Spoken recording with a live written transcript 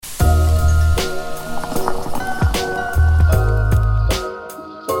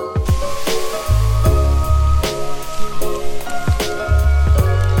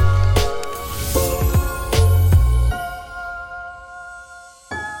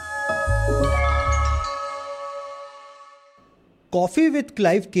Coffee with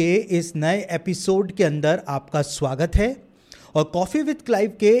Clive के इस नए एपिसोड के अंदर आपका स्वागत है। और कॉफ़ी विद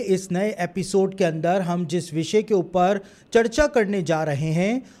क्लाइव के इस नए एपिसोड के अंदर हम जिस विषय के ऊपर चर्चा करने जा रहे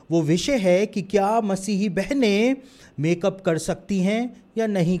हैं वो विषय है कि क्या मसीही बहनें मेकअप कर सकती हैं या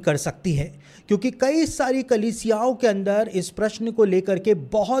नहीं कर सकती हैं, क्योंकि कई सारी कलीसियाओं के अंदर इस प्रश्न को लेकर के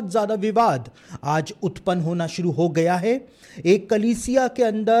बहुत ज़्यादा विवाद आज उत्पन्न होना शुरू हो गया है। एक कलीसिया के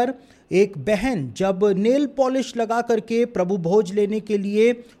अंदर एक बहन जब नेल पॉलिश लगा करके प्रभु भोज लेने के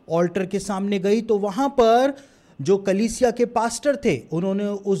लिए ऑल्टर के सामने गई तो वहाँ पर जो कलीसिया के पास्टर थे उन्होंने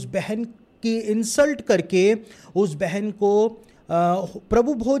उस बहन की इंसल्ट करके उस बहन को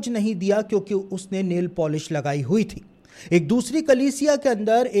प्रभु भोज नहीं दिया क्योंकि उसने नेल पॉलिश लगाई हुई थी। एक दूसरी कलीसिया के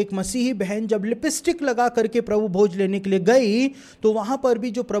अंदर एक मसीही बहन जब लिपस्टिक लगा करके प्रभु भोज लेने के लिए गई तो वहां पर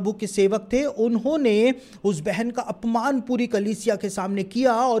भी जो प्रभु के सेवक थे उन्होंने उस बहन का अपमान पूरी कलीसिया के सामने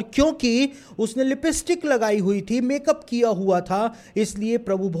किया, और क्योंकि उसने लिपस्टिक लगाई हुई थी, मेकअप किया हुआ था, इसलिए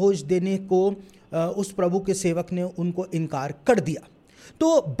प्रभु भोज देने को उस प्रभु के सेवक ने उनको इनकार कर दिया।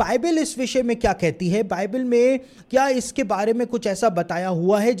 तो बाइबल इस विषय में क्या कहती है? बाइबल में क्या इसके बारे में कुछ ऐसा बताया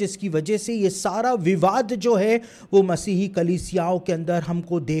हुआ है जिसकी वजह से ये सारा विवाद जो है वो मसीही कलीसियाओं के अंदर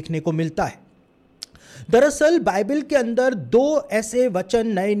हमको देखने को मिलता है? दरअसल बाइबल के अंदर दो ऐसे वचन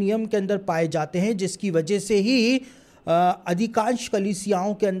नए नियम के अंदर पाए जाते हैं जिसकी वजह से ही अधिकांश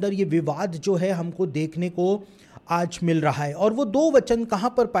कलीसियाओं के अंदर ये विवाद जो है हमको देखने को आज मिल रहा है। और वो दो वचन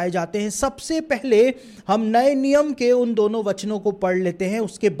कहाँ पर पाए जाते हैं? सबसे पहले हम नए नियम के उन दोनों वचनों को पढ़ लेते हैं,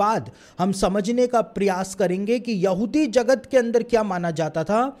 उसके बाद हम समझने का प्रयास करेंगे कि यहूदी जगत के अंदर क्या माना जाता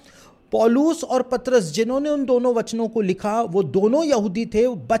था। पौलुस और पतरस जिन्होंने उन दोनों वचनों को लिखा वो दोनों यहूदी थे।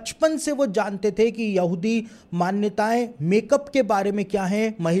 बचपन से वो जानते थे कि यहूदी मान्यताएं मेकअप के बारे में क्या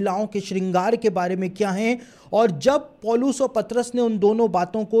हैं, महिलाओं के श्रृंगार के बारे में क्या हैं। और जब पौलुस और पतरस ने उन दोनों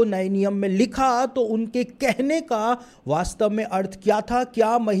बातों को नए नियम में लिखा तो उनके कहने का वास्तव में अर्थ क्या था?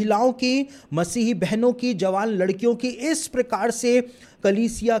 क्या महिलाओं की, मसीही बहनों की, जवान लड़कियों की इस प्रकार से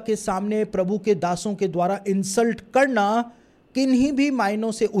कलीसिया के सामने प्रभु के दासों के द्वारा इंसल्ट करना किन्हीं भी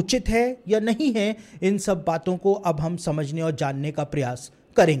मायनों से उचित है या नहीं है? इन सब बातों को अब हम समझने और जानने का प्रयास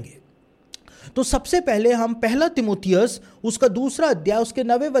करेंगे। तो सबसे पहले हम पहला तीमुथियुस उसका दूसरा अध्याय उसके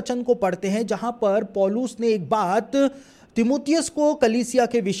 9वें वचन को पढ़ते हैं, जहां पर पौलुस ने एक बात तीमुथियुस को कलीसिया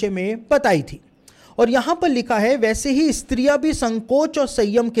के विषय में बताई थी। और यहां पर लिखा है, वैसे ही स्त्रियां भी संकोच और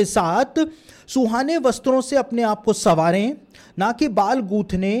संयम के साथ सुहाने वस्त्रों से अपने आप को संवारें, ना कि बाल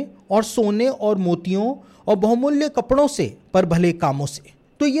गूंथने और सोने और मोतियों और बहुमूल्य कपड़ों से, पर भले कामों से।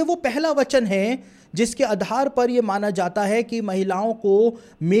 तो ये वो पहला वचन है जिसके आधार पर यह माना जाता है कि महिलाओं को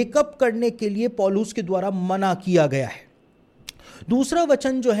मेकअप करने के लिए पौलुस के द्वारा मना किया गया है। दूसरा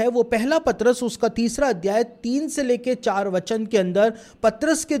वचन जो है वो पहला पतरस उसका तीसरा अध्याय 3 से लेकर 4 वचन के अंदर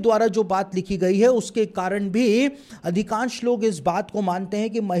पतरस के द्वारा जो बात लिखी गई है उसके कारण भी अधिकांश लोग इस बात को मानते हैं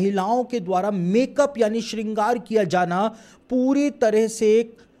कि महिलाओं के द्वारा मेकअप यानी श्रृंगार किया जाना पूरी तरह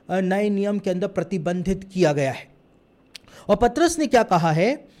से नए नियम के अंदर प्रतिबंधित किया गया है। और पतरस ने क्या कहा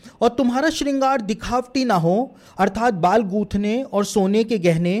है? और तुम्हारा श्रृंगार दिखावटी ना हो, अर्थात बाल गूंथने और सोने के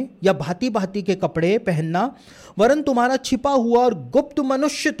गहने या भांति भांति के कपड़े पहनना, वरन तुम्हारा छिपा हुआ और गुप्त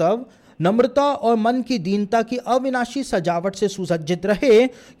मनुष्यत्व नम्रता और मन की दीनता की अविनाशी सजावट से सुसज्जित रहे,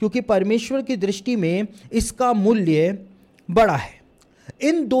 क्योंकि परमेश्वर की दृष्टि में इसका मूल्य बड़ा है।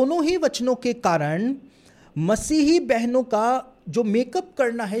 इन दोनों ही वचनों के कारण मसीही बहनों का जो मेकअप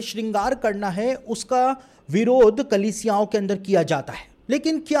करना है, श्रृंगार करना है, उसका विरोध कलीसियाओं के अंदर किया जाता है।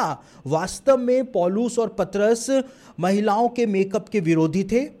 लेकिन क्या वास्तव में पौलुस और पतरस महिलाओं के मेकअप के विरोधी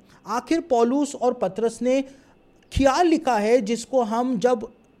थे? आखिर पौलुस और पतरस ने क्या लिखा है जिसको हम जब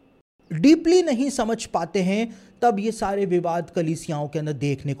डीपली नहीं समझ पाते हैं तब ये सारे विवाद कलीसियाओं के अंदर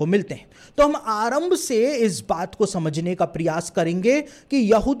देखने को मिलते हैं? तो हम आरंभ से इस बात को समझने का प्रयास करेंगे कि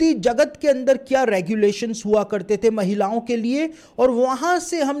यहूदी जगत के अंदर क्या रेगुलेशंस हुआ करते थे महिलाओं के लिए, और वहां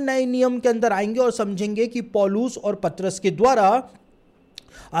से हम नए नियम के अंदर आएंगे और समझेंगे कि पौलुस और पतरस के द्वारा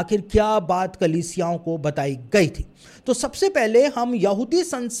आखिर क्या बात कलीसियाओं को बताई गई थी। तो सबसे पहले हम यहूदी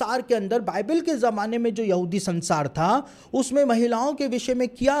संसार के अंदर, बाइबल के ज़माने में जो यहूदी संसार था उसमें महिलाओं के विषय में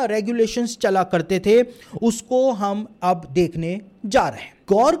क्या रेगुलेशंस चला करते थे उसको हम अब देखने जा रहे हैं।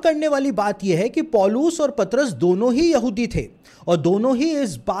 गौर करने वाली बात यह है कि पौलुस और पतरस दोनों ही यहूदी थे और दोनों ही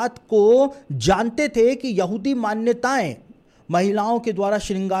इस बात को जानते थे कि यहूदी मान्यताएं महिलाओं के द्वारा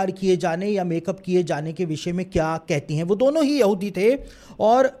श्रृंगार किए जाने या मेकअप किए जाने के विषय में क्या कहती हैं। वो दोनों ही यहूदी थे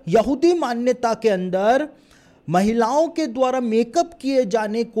और यहूदी मान्यता के अंदर महिलाओं के द्वारा मेकअप किए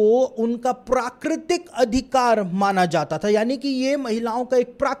जाने को उनका प्राकृतिक अधिकार माना जाता था, यानी कि ये महिलाओं का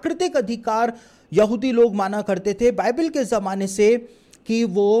एक प्राकृतिक अधिकार यहूदी लोग माना करते थे बाइबल के ज़माने से कि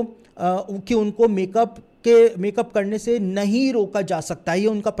उनको मेकअप के मेकअप करने से नहीं रोका जा सकता, ये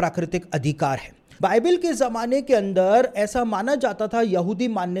उनका प्राकृतिक अधिकार है। बाइबल के ज़माने के अंदर ऐसा माना जाता था, यहूदी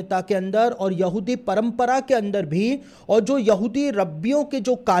मान्यता के अंदर और यहूदी परंपरा के अंदर भी, और जो यहूदी रब्बियों के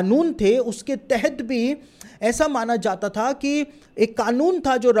जो कानून थे उसके तहत भी ऐसा माना जाता था कि एक कानून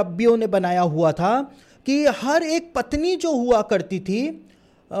था जो रब्बियों ने बनाया हुआ था कि हर एक पत्नी जो हुआ करती थी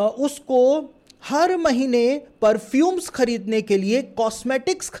उसको हर महीने परफ्यूम्स खरीदने के लिए,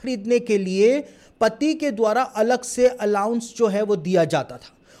 कॉस्मेटिक्स खरीदने के लिए पति के द्वारा अलग से अलाउंस जो है वो दिया जाता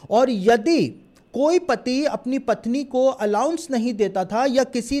था। और यदि कोई पति अपनी पत्नी को अलाउंस नहीं देता था या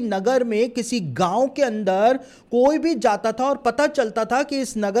किसी नगर में, किसी गांव के अंदर कोई भी जाता था और पता चलता था कि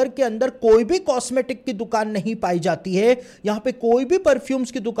इस नगर के अंदर कोई भी कॉस्मेटिक की दुकान नहीं पाई जाती है, यहां पे कोई भी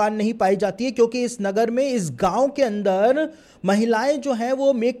परफ्यूम्स की दुकान नहीं पाई जाती है, क्योंकि इस नगर में, इस गांव के अंदर महिलाएं जो हैं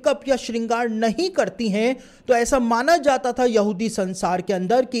वो मेकअप या श्रृंगार नहीं करती हैं, तो ऐसा माना जाता था यहूदी संसार के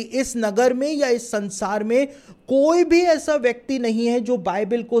अंदर कि इस नगर में या इस संसार में कोई भी ऐसा व्यक्ति नहीं है जो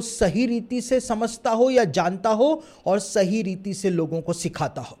बाइबल को सही रीति से समझता हो या जानता हो और सही रीति से लोगों को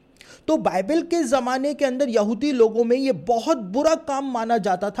सिखाता हो। तो बाइबल के ज़माने के अंदर यहूदी लोगों में यह बहुत बुरा काम माना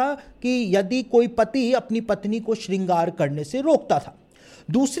जाता था कि यदि कोई पति अपनी पत्नी को श्रृंगार करने से रोकता था।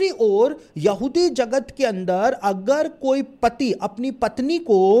 दूसरी ओर यहूदी जगत के अंदर अगर कोई पति अपनी पत्नी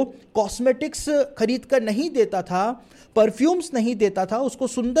को कॉस्मेटिक्स खरीद कर नहीं देता था, परफ्यूम्स नहीं देता था, उसको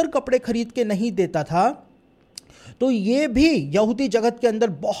सुंदर कपड़े खरीद के नहीं देता था, तो ये भी यहूदी जगत के अंदर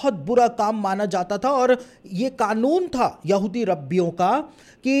बहुत बुरा काम माना जाता था। और ये कानून था यहूदी रब्बियों का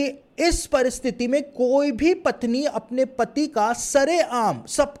कि इस परिस्थिति में कोई भी पत्नी अपने पति का सरेआम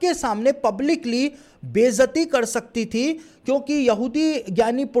सबके सामने पब्लिकली बेइज्जती कर सकती थी, क्योंकि यहूदी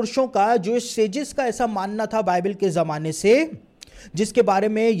ज्ञानी पुरुषों का, जो सेजिस का ऐसा मानना था बाइबल के ज़माने से, जिसके बारे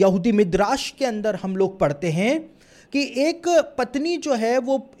में यहूदी मिद्राश के अंदर हम लोग पढ़ते हैं कि एक पत्नी जो है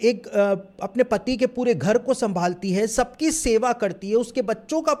वो एक अपने पति के पूरे घर को संभालती है, सबकी सेवा करती है, उसके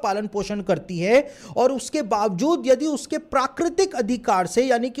बच्चों का पालन पोषण करती है, और उसके बावजूद यदि उसके प्राकृतिक अधिकार से,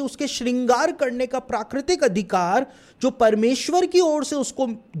 यानी कि उसके श्रृंगार करने का प्राकृतिक अधिकार जो परमेश्वर की ओर से उसको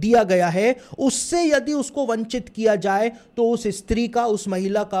दिया गया है, उससे यदि उसको वंचित किया जाए तो उस स्त्री का, उस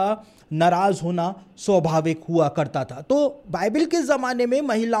महिला का नाराज होना स्वाभाविक हुआ करता था। तो बाइबल के ज़माने में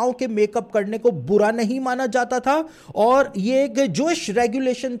महिलाओं के मेकअप करने को बुरा नहीं माना जाता था, और ये एक जोश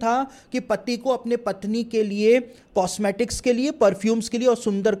रेगुलेशन था कि पति को अपने पत्नी के लिए कॉस्मेटिक्स के लिए, परफ्यूम्स के लिए और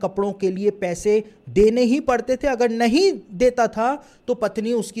सुंदर कपड़ों के लिए पैसे देने ही पड़ते थे। अगर नहीं देता था तो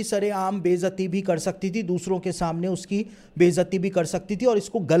पत्नी उसकी सरेआम बेइज्जती भी कर सकती थी, दूसरों के सामने उसकी बेइज्जती भी कर सकती थी, और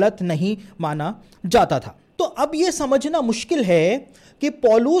इसको गलत नहीं माना जाता था। तो अब यह समझना मुश्किल है कि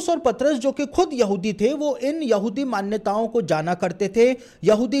पौलुस और पतरस, जो कि खुद यहूदी थे, वो इन यहूदी मान्यताओं को जाना करते थे।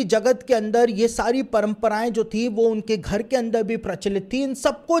 यहूदी जगत के अंदर ये सारी परंपराएं जो थी वो उनके घर के अंदर भी प्रचलित थी। इन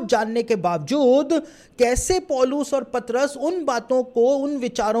सबको जानने के बावजूद कैसे पौलुस और पतरस उन बातों को, उन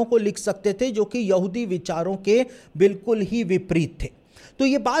विचारों को लिख सकते थे जो कि यहूदी विचारों के बिल्कुल ही विपरीत थे? तो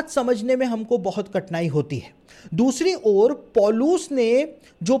ये बात समझने में हमको बहुत कठिनाई होती है। दूसरी ओर पौलुस ने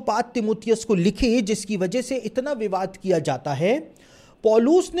जो बात तीमुथियुस को लिखी, जिसकी वजह से इतना विवाद किया जाता है,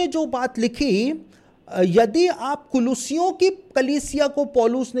 पौलुस ने जो बात लिखी, यदि आप कुलुसियों की कलीसिया को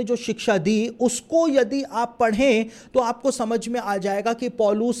पौलुस ने जो शिक्षा दी उसको यदि आप पढ़ें तो आपको समझ में आ जाएगा कि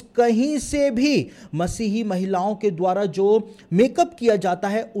पौलुस कहीं से भी मसीही महिलाओं के द्वारा जो मेकअप किया जाता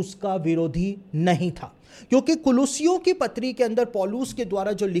है उसका विरोधी नहीं था। क्योंकि कुलुसियों की पत्री के अंदर पौलुस के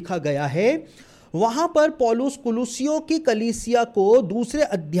द्वारा जो लिखा गया है, वहां पर पौलुस कुलुसियों की कलीसिया को दूसरे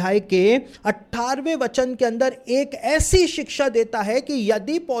अध्याय के 18वें वचन के अंदर एक ऐसी शिक्षा देता है कि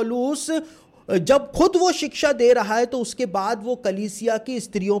यदि पौलुस जब खुद वो शिक्षा दे रहा है तो उसके बाद वो कलीसिया की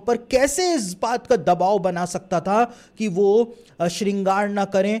स्त्रियों पर कैसे इस बात का दबाव बना सकता था कि वो श्रृंगार ना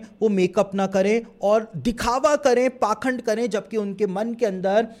करें, वो मेकअप ना करें और दिखावा करें, पाखंड करें, जबकि उनके मन के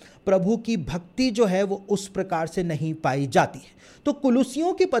अंदर प्रभु की भक्ति जो है वो उस प्रकार से नहीं पाई जाती है। तो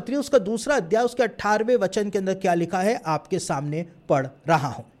कुलुसियों की पत्री उसका दूसरा अध्याय उसके 18वें वचन के अंदर क्या लिखा है आपके सामने पढ़ रहा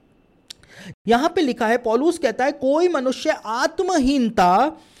हूं। यहां पे लिखा है, पौलुस कहता है, कोई मनुष्य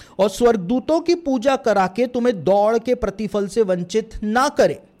आत्महीनता और स्वर्गदूतों की पूजा करा के तुम्हें दौड़ के प्रतिफल से वंचित ना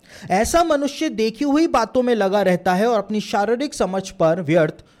करे। ऐसा मनुष्य देखी हुई बातों में लगा रहता है और अपनी शारीरिक समझ पर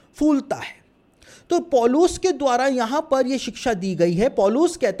व्यर्थ फूलता है। तो पौलुस के द्वारा यहां पर यह शिक्षा दी गई है।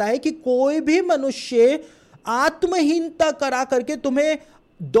 पौलुस कहता है कि कोई भी मनुष्य आत्महीनता करा करके तुम्हें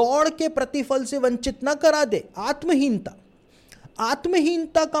दौड़ के प्रतिफल से वंचित ना करा दे।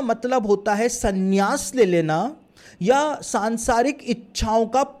 आत्महीनता का मतलब होता है संन्यास ले लेना या सांसारिक इच्छाओं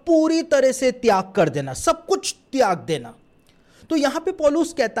का पूरी तरह से त्याग कर देना, सब कुछ त्याग देना। तो यहां पे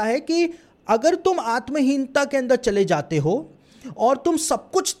पौलुस कहता है कि अगर तुम आत्महीनता के अंदर चले जाते हो और तुम सब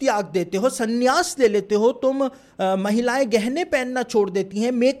कुछ त्याग देते हो, संन्यास ले लेते हो, तुम महिलाएं गहने पहनना छोड़ देती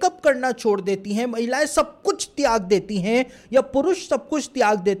हैं, मेकअप करना छोड़ देती हैं, महिलाएं सब कुछ त्याग देती हैं या पुरुष सब कुछ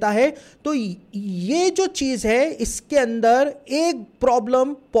त्याग देता है, तो ये जो चीज़ है इसके अंदर एक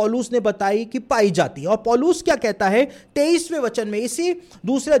प्रॉब्लम पौलुस ने बताई कि पाई जाती है। और पौलुस क्या कहता है 23वें वचन में, इसी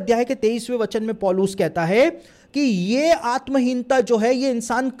दूसरे अध्याय के 23वें वचन में पौलुस कहता है कि ये आत्महीनता जो है ये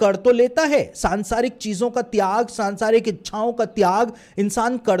इंसान कर तो लेता है, सांसारिक चीजों का त्याग, सांसारिक इच्छाओं का त्याग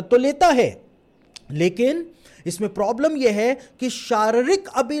इंसान कर तो लेता है, लेकिन इसमें प्रॉब्लम यह है कि शारीरिक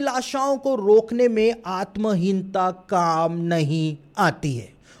अभिलाषाओं को रोकने में आत्महीनता काम नहीं आती है।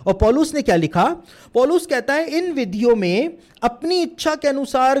 और पौलुस ने क्या लिखा? पौलुस कहता है इन विधियों में अपनी इच्छा के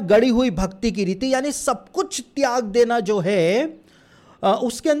अनुसार गढ़ी हुई भक्ति की रीति, यानी सब कुछ त्याग देना जो है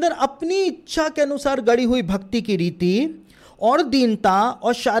उसके अंदर अपनी इच्छा के अनुसार गढ़ी हुई भक्ति की रीति और दीनता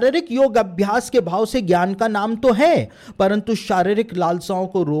और शारीरिक योग अभ्यास के भाव से ज्ञान का नाम तो है, परंतु शारीरिक लालसाओं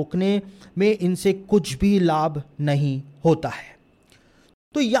को रोकने में इनसे कुछ भी लाभ नहीं होता है।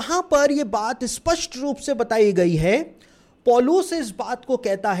 तो यहां पर यह बात स्पष्ट रूप से बताई गई है। पौलुस इस बात को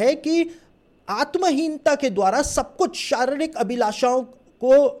कहता है कि आत्महीनता के द्वारा सब कुछ, शारीरिक अभिलाषाओं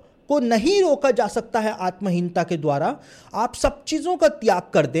को नहीं रोका जा सकता है। आत्महीनता के द्वारा आप सब चीजों का त्याग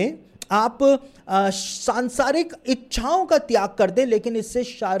कर दें, आप सांसारिक इच्छाओं का त्याग कर दें, लेकिन इससे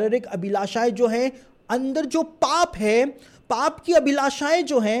शारीरिक अभिलाषाएं जो हैं, अंदर जो पाप है, पाप की अभिलाषाएं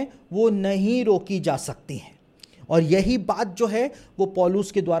जो हैं वो नहीं रोकी जा सकती हैं। और यही बात जो है वो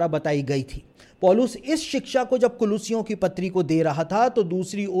पौलुस के द्वारा बताई गई थी। पौलुस इस शिक्षा को जब कुलुसियों की पत्री को दे रहा था, तो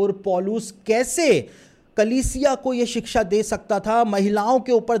दूसरी ओर पौलुस कैसे कलीसिया को यह शिक्षा दे सकता था, महिलाओं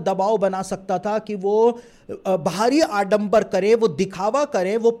के ऊपर दबाव बना सकता था कि वो बाहरी आडंबर करें, वो दिखावा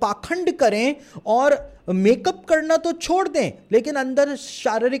करें, वो पाखंड करें और मेकअप करना तो छोड़ दें, लेकिन अंदर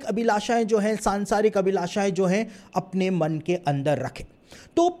शारीरिक अभिलाषाएं जो हैं, सांसारिक अभिलाषाएं जो हैं, अपने मन के अंदर रखें।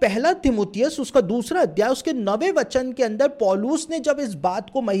 तो पहला तीमुथियुस उसका दूसरा अध्याय उसके 9वें वचन के अंदर पौलुस ने जब इस बात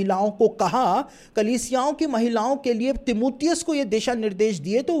को महिलाओं को कहा, कलीसियाओं की महिलाओं के लिए तीमुथियुस को ये दिशा निर्देश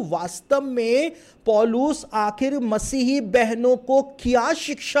दिए, तो वास्तव में पौलुस आखिर मसीही बहनों को क्या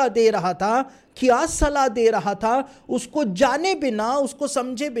शिक्षा दे रहा था, क्या सलाह दे रहा था, उसको जाने बिना, उसको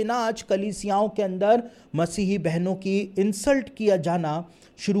समझे बिना आज कलीसियाओं के अंदर मसीही बहनों की इंसल्ट किया जाना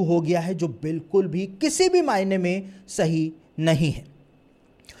शुरू हो गया है, जो बिल्कुल भी किसी भी मायने में सही नहीं है।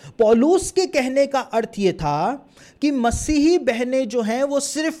 पौलुस के कहने का अर्थ यह था कि मसीही बहनें जो हैं वो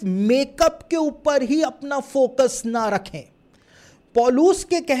सिर्फ मेकअप के ऊपर ही अपना फोकस ना रखें। पौलुस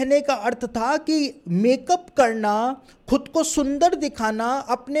के कहने का अर्थ था कि मेकअप करना, खुद को सुंदर दिखाना,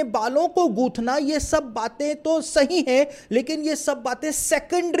 अपने बालों को गूंथना, ये सब बातें तो सही हैं, लेकिन ये सब बातें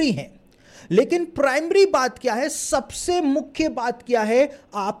सेकेंडरी हैं। लेकिन प्राइमरी बात क्या है, सबसे मुख्य बात क्या है?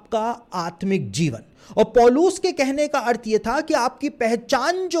 आपका आत्मिक जीवन। और पौलुस के कहने का अर्थ यह था कि आपकी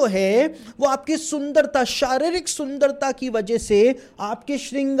पहचान जो है वो आपकी सुंदरता, शारीरिक सुंदरता की वजह से, आपके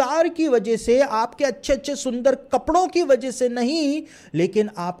श्रृंगार की वजह से, आपके अच्छे अच्छे सुंदर कपड़ों की वजह से नहीं, लेकिन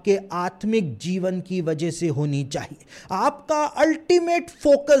आपके आत्मिक जीवन की वजह से होनी चाहिए। आपका अल्टीमेट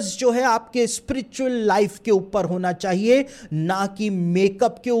फोकस जो है आपके स्पिरिचुअल लाइफ के ऊपर होना चाहिए, ना कि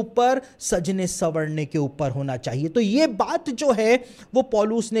मेकअप के ऊपर, सजने संवरने के ऊपर होना चाहिए। तो ये बात जो है वो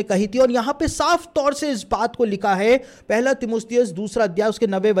पौलुस ने कही थी, और यहां पे साफ तौर से इस बात को लिखा है पहला तीमुथियुस दूसरा अध्याय उसके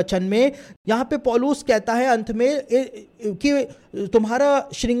 9वें वचन में। यहां पे पौलुस कहता है अंत में कि तुम्हारा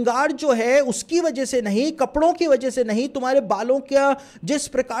श्रृंगार जो है उसकी वजह से नहीं, कपड़ों की वजह से नहीं, तुम्हारे बालों का जिस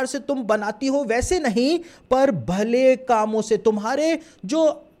प्रकार से तुम बनाती हो वैसे नहीं, पर भले कामों से, तुम्हारे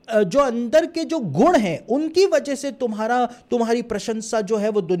जो अंदर के जो गुण हैं उनकी वजह से तुम्हारी प्रशंसा जो है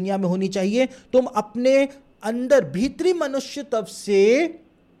वो दुनिया में होनी चाहिए। तुम अपने अंदर भीतरी मनुष्य तब से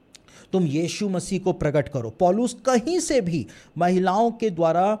तुम यीशु मसीह को प्रकट करो। पौलुस कहीं से भी महिलाओं के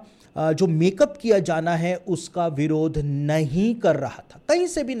द्वारा जो मेकअप किया जाना है उसका विरोध नहीं कर रहा था, कहीं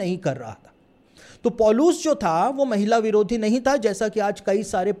से भी नहीं कर रहा था। तो पौलुस जो था वो महिला विरोधी नहीं था, जैसा कि आज कई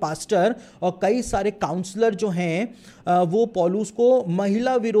सारे पास्टर और कई सारे काउंसलर जो हैं वो पौलुस को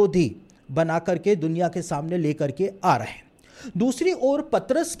महिला विरोधी बना करके दुनिया के सामने लेकर के आ रहे हैं। दूसरी ओर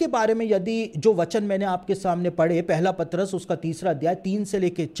पतरस के बारे में यदि जो वचन मैंने आपके सामने पढ़े, पहला पतरस उसका तीसरा अध्याय 3 से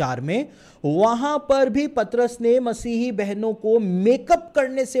लेकर 4 में, वहां पर भी पतरस ने मसीही बहनों को मेकअप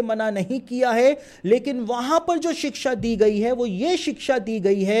करने से मना नहीं किया है, लेकिन वहां पर जो शिक्षा दी गई है वो ये शिक्षा दी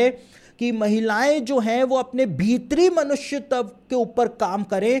गई है कि महिलाएं जो हैं वो अपने भीतरी मनुष्यत्व के ऊपर काम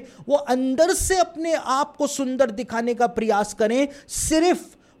करें, वो अंदर से अपने आप को सुंदर दिखाने का प्रयास करें, सिर्फ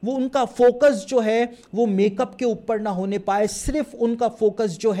वो उनका फोकस जो है वो मेकअप के ऊपर ना होने पाए, सिर्फ उनका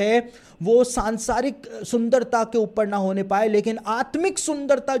फोकस जो है वो सांसारिक सुंदरता के ऊपर ना होने पाए, लेकिन आत्मिक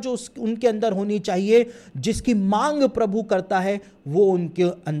सुंदरता जो उनके अंदर होनी चाहिए, जिसकी मांग प्रभु करता है, वो उनके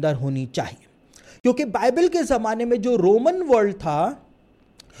अंदर होनी चाहिए। क्योंकि बाइबल के ज़माने में जो रोमन वर्ल्ड था,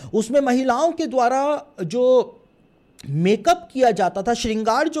 उसमें महिलाओं के द्वारा जो मेकअप किया जाता था,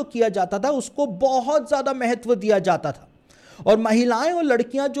 श्रृंगार जो किया जाता था, उसको बहुत ज़्यादा महत्व दिया जाता था। और महिलाएं और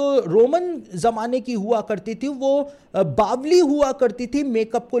लड़कियां जो रोमन ज़माने की हुआ करती थी, वो बावली हुआ करती थी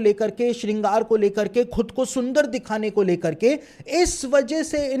मेकअप को लेकर के, श्रृंगार को लेकर के, खुद को सुंदर दिखाने को लेकर के। इस वजह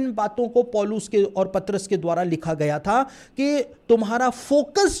से इन बातों को पौलुस के और पतरस के द्वारा लिखा गया था कि तुम्हारा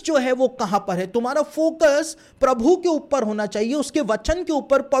फोकस जो है वो कहां पर है। तुम्हारा फोकस प्रभु के ऊपर होना चाहिए, उसके वचन के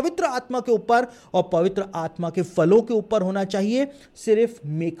ऊपर, पवित्र आत्मा के ऊपर और पवित्र आत्मा के फलों के ऊपर होना चाहिए, सिर्फ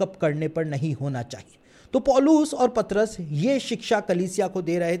मेकअप करने पर नहीं होना चाहिए। तो पौलुस और पतरस ये शिक्षा कलीसिया को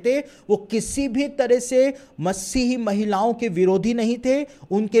दे रहे थे। वो किसी भी तरह से मसीही महिलाओं के विरोधी नहीं थे,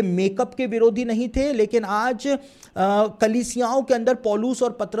 उनके मेकअप के विरोधी नहीं थे, लेकिन आज कलीसियाओं के अंदर पौलुस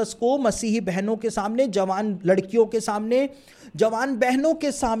और पतरस को मसीही बहनों के सामने, जवान लड़कियों के सामने, जवान बहनों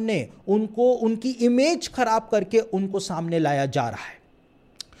के सामने उनको उनकी इमेज खराब करके उनको सामने लाया जा रहा है।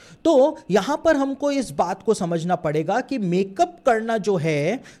 तो यहां पर हमको इस बात को समझना पड़ेगा कि मेकअप करना जो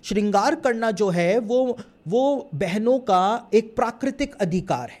है, श्रृंगार करना जो है, वो बहनों का एक प्राकृतिक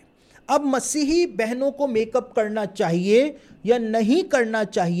अधिकार है। अब मसीही बहनों को मेकअप करना चाहिए या नहीं करना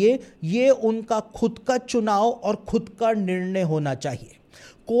चाहिए, ये उनका खुद का चुनाव और खुद का निर्णय होना चाहिए।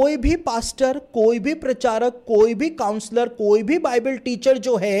 कोई भी पास्टर, कोई भी प्रचारक, कोई भी काउंसलर, कोई भी बाइबल टीचर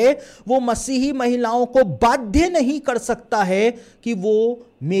जो है, वो मसीही महिलाओं को बाध्य नहीं कर सकता है कि वो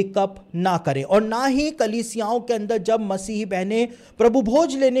मेकअप ना करें। और ना ही कलीसियाओं के अंदर जब मसीही बहनें प्रभु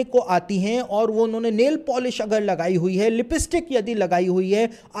भोज लेने को आती हैं और वो उन्होंने नेल पॉलिश अगर लगाई हुई है, लिपस्टिक यदि लगाई हुई है,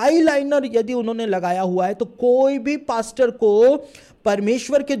 आईलाइनर यदि उन्होंने लगाया हुआ है, तो कोई भी पास्टर को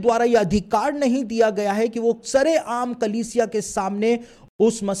परमेश्वर के द्वारा यह अधिकार नहीं दिया गया है कि वो सरेआम कलीसिया के सामने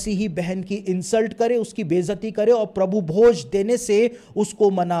उस मसीही बहन की इंसल्ट करे, उसकी बेइज्जती करे और प्रभु भोज देने से उसको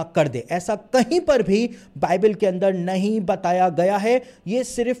मना कर दे। ऐसा कहीं पर भी बाइबल के अंदर नहीं बताया गया है। ये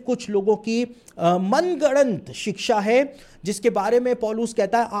सिर्फ कुछ लोगों की मनगढ़ंत शिक्षा है, जिसके बारे में पौलुस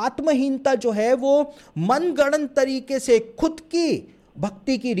कहता है आत्महीनता जो है वो मनगढ़ंत तरीके से खुद की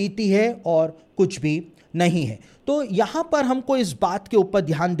भक्ति की रीति है और कुछ भी नहीं है। तो यहां पर हमको इस बात के ऊपर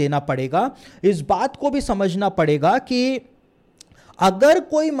ध्यान देना पड़ेगा, इस बात को भी समझना पड़ेगा कि अगर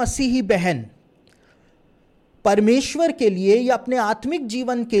कोई मसीही बहन परमेश्वर के लिए या अपने आत्मिक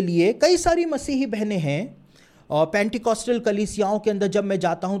जीवन के लिए, कई सारी मसीही बहनें हैं और पेंटिकॉस्टल कलीसियाओं के अंदर जब मैं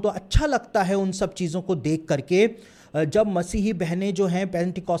जाता हूं तो अच्छा लगता है उन सब चीज़ों को देख करके। जब मसीही बहनें जो हैं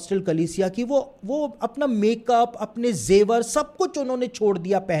पेंटिकॉस्टल कलीसिया की, वो अपना मेकअप, अपने जेवर, सब कुछ उन्होंने छोड़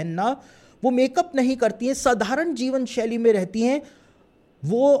दिया पहनना। वो मेकअप नहीं करती हैं, साधारण जीवन शैली में रहती हैं।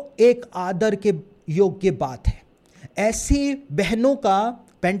 वो एक आदर के योग्य बात है। ऐसी बहनों का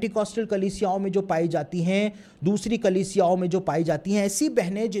पेंटिकॉस्टल कलीसियाओं में जो पाई जाती हैं, दूसरी कलीसियाओं में जो पाई जाती हैं, ऐसी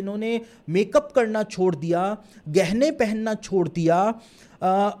बहनें जिन्होंने मेकअप करना छोड़ दिया, गहने पहनना छोड़ दिया,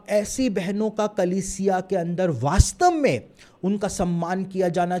 ऐसी बहनों का कलीसिया के अंदर वास्तव में उनका सम्मान किया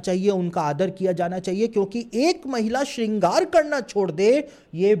जाना चाहिए, उनका आदर किया जाना चाहिए। क्योंकि एक महिला श्रृंगार करना छोड़ दे,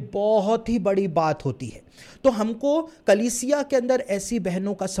 ये बहुत ही बड़ी बात होती है। तो हमको कलीसिया के अंदर ऐसी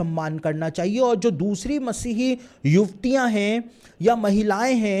बहनों का सम्मान करना चाहिए। और जो दूसरी मसीही युवतियां हैं या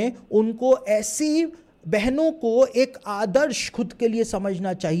महिलाएं हैं, उनको ऐसी बहनों को एक आदर्श खुद के लिए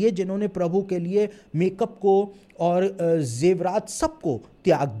समझना चाहिए, जिन्होंने प्रभु के लिए मेकअप को और जेवरात सबको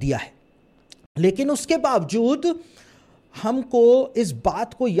त्याग दिया है। लेकिन उसके बावजूद हमको इस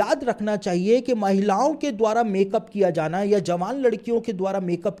बात को याद रखना चाहिए कि महिलाओं के द्वारा मेकअप किया जाना या जवान लड़कियों के द्वारा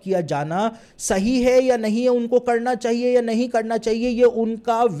मेकअप किया जाना सही है या नहीं है, उनको करना चाहिए या नहीं करना चाहिए, ये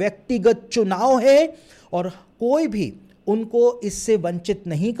उनका व्यक्तिगत चुनाव है और कोई भी उनको इससे वंचित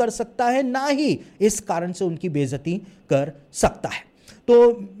नहीं कर सकता है, ना ही इस कारण से उनकी बेइज्जती कर सकता है।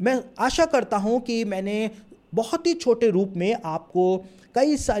 तो मैं आशा करता हूं कि मैंने बहुत ही छोटे रूप में आपको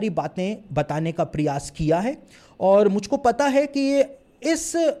कई सारी बातें बताने का प्रयास किया है। और मुझको पता है कि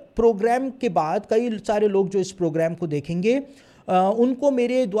इस प्रोग्राम के बाद कई सारे लोग जो इस प्रोग्राम को देखेंगे, उनको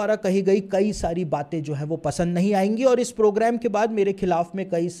मेरे द्वारा कही गई कई सारी बातें जो है वो पसंद नहीं आएंगी। और इस प्रोग्राम के बाद मेरे खिलाफ में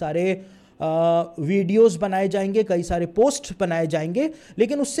कई सारे वीडियोस बनाए जाएंगे, कई सारे पोस्ट बनाए जाएंगे,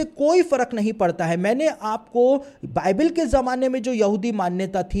 लेकिन उससे कोई फर्क नहीं पड़ता है। मैंने आपको बाइबल के ज़माने में जो यहूदी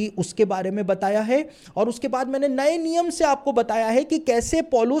मान्यता थी उसके बारे में बताया है, और उसके बाद मैंने नए नियम से आपको बताया है कि कैसे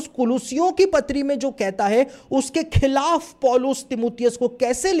पौलुस कुलुसियों की पत्री में जो कहता है उसके खिलाफ पौलुस तिमुथियुस को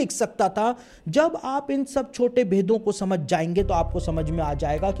कैसे लिख सकता था। जब आप इन सब छोटे भेदों को समझ जाएंगे तो आपको समझ में आ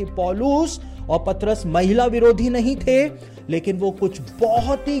जाएगा कि पौलुस और पतरस महिला विरोधी नहीं थे, लेकिन वो कुछ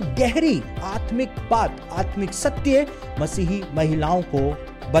बहुत ही गहरी आत्मिक बात, आत्मिक सत्य मसीही महिलाओं को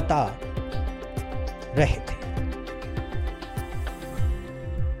बता रहे थे।